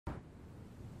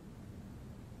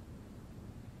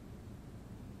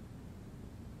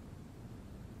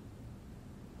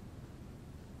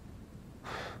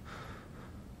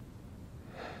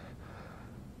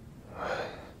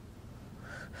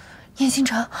星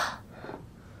辰，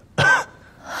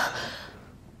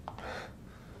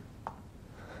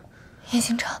严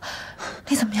星辰，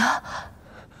你怎么样？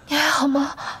你还好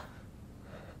吗？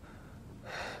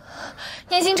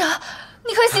严星辰，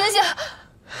你快醒醒！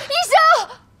医生，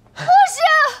护士，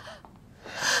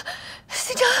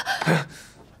星辰。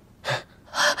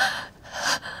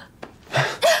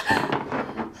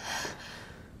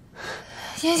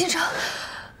 严星辰，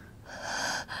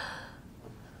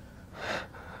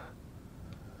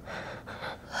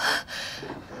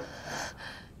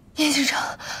严星辰，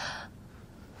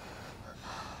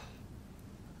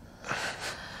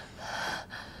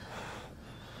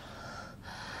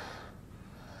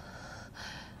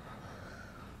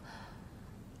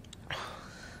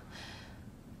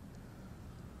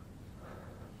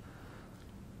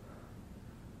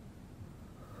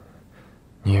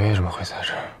你为什么会在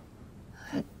这儿？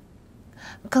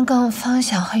 刚刚方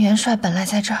想和元帅本来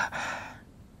在这儿，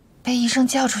被医生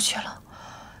叫出去了。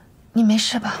你没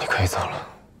事吧？你可以走了。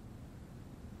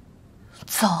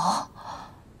走？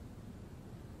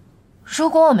如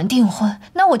果我们订婚，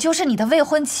那我就是你的未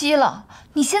婚妻了。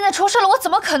你现在出事了，我怎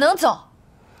么可能走？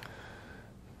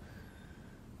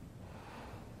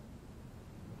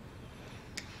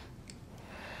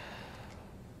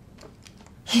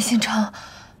叶星辰，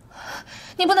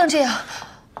你不能这样。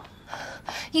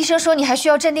 医生说你还需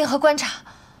要镇定和观察。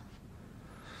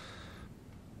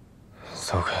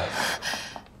走开。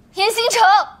严星辰，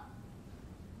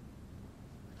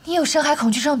你有深海恐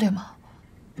惧症对吗？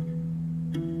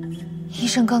医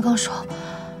生刚刚说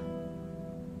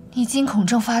你惊恐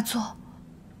症发作，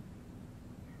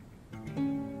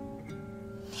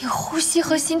你呼吸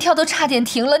和心跳都差点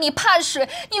停了，你怕水，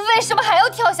你为什么还要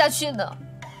跳下去呢？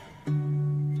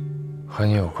和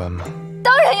你有关吗？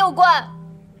当然有关。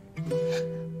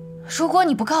 如果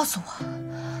你不告诉我，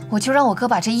我就让我哥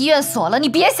把这医院锁了。你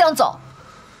别想走。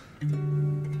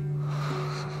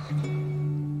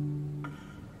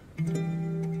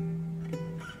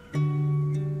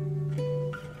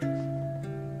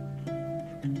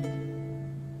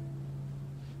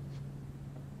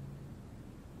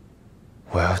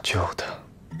我要救他。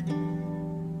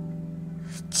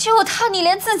救他，你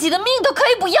连自己的命都可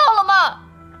以不要了吗？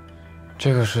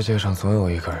这个世界上总有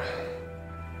一个人。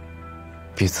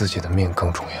 比自己的命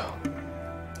更重要。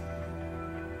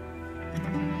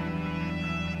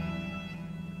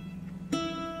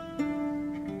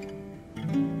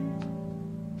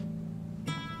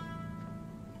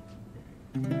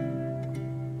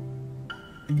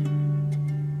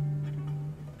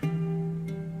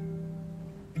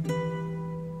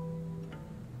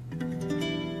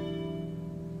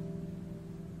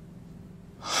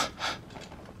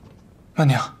曼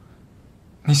宁，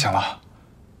你醒了。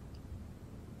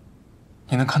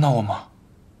 你能看到我吗？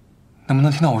能不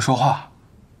能听到我说话？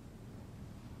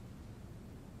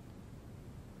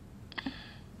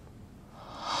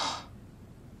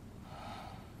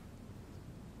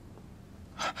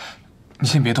你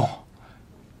先别动，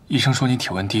医生说你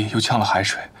体温低，又呛了海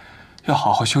水，要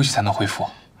好好休息才能恢复。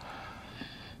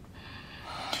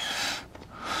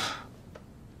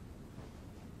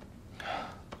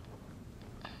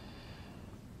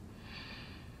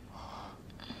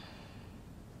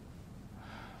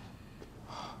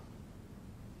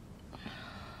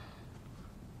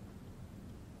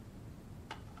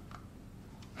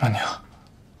曼宁，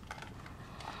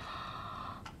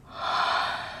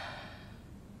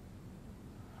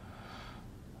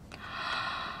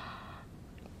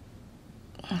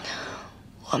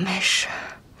我没事。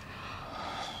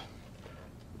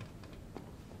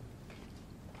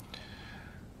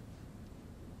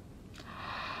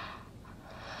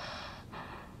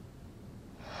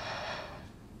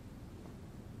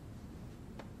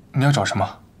你要找什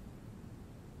么？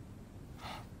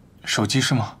手机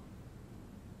是吗？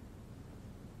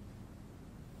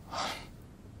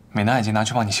 美娜已经拿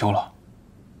去帮你修了。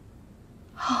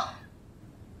好，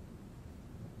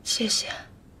谢谢。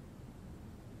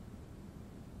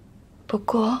不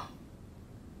过，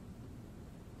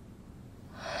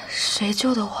谁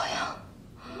救的我呀？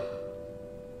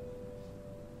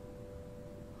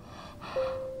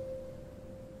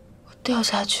我掉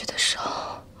下去的时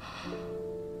候，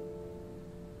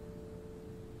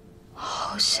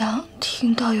好像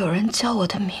听到有人叫我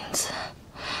的名字。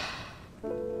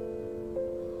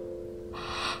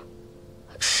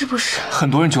 是不是很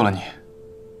多人救了你？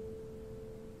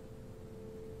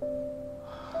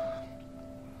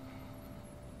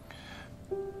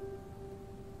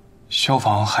消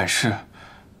防、海事、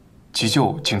急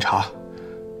救、警察，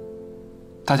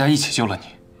大家一起救了你。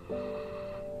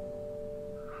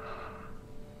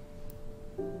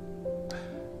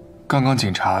刚刚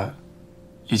警察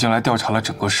已经来调查了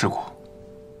整个事故。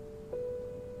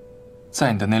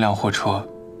在你的那辆货车，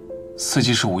司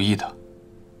机是无意的，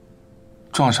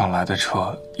撞上来的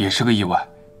车也是个意外。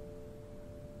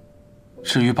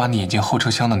至于把你引进后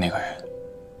车厢的那个人，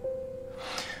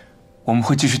我们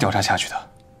会继续调查下去的。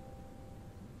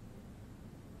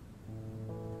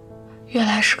原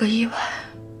来是个意外。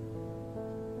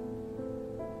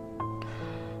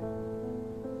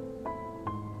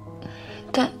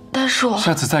但是我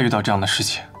下次再遇到这样的事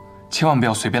情，千万不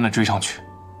要随便的追上去，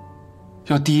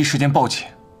要第一时间报警。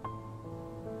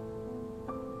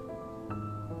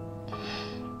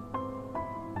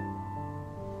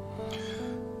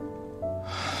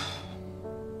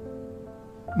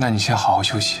那你先好好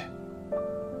休息，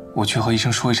我去和医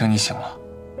生说一声你醒了，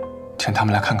请他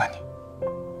们来看看你。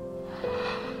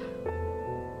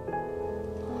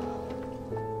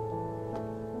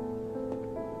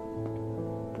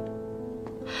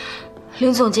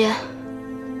林总监，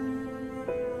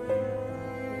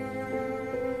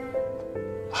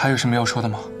还有什么要说的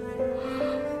吗？